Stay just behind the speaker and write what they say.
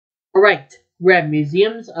Alright, we're at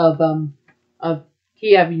museums of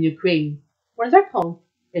Kiev in Ukraine. What is that called?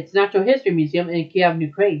 It's Natural History Museum in Kiev,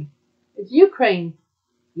 Ukraine. It's Ukraine.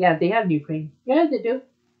 Yeah, they have Ukraine. Yeah, they do.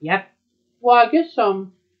 Yep. Well, I guess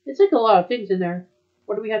it's like a lot of things in there.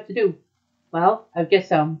 What do we have to do? Well, I guess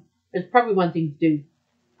there's probably one thing to do.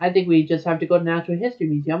 I think we just have to go to Natural History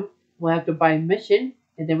Museum. We'll have to buy admission,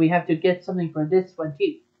 and then we have to get something for this one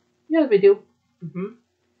too. Yeah, we do.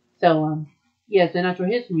 So yeah, it's the Natural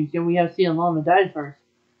History Museum. We have to see a lot of the dinosaurs.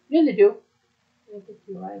 Yeah, they do. I think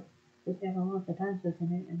you're right. They have a lot of the dinosaurs in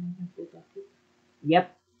it, and they have to go too.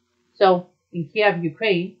 Yep. So in Kiev,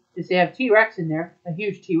 Ukraine, they have T-Rex in there, a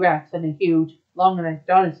huge T-Rex and a huge long-necked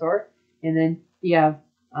dinosaur, and then they have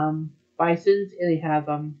bisons, and they have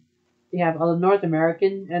other North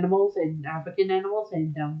American animals and African animals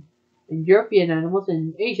and European animals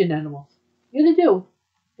and Asian animals. Yeah, they do.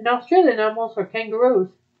 And Australian animals are kangaroos.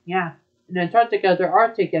 Yeah. In Antarctica, they're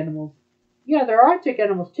Arctic animals. Yeah, they're Arctic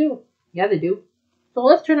animals too. Yeah, they do. So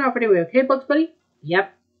let's turn off anyway, okay, Bugs Bunny?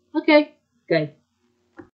 Yep. Okay. Good.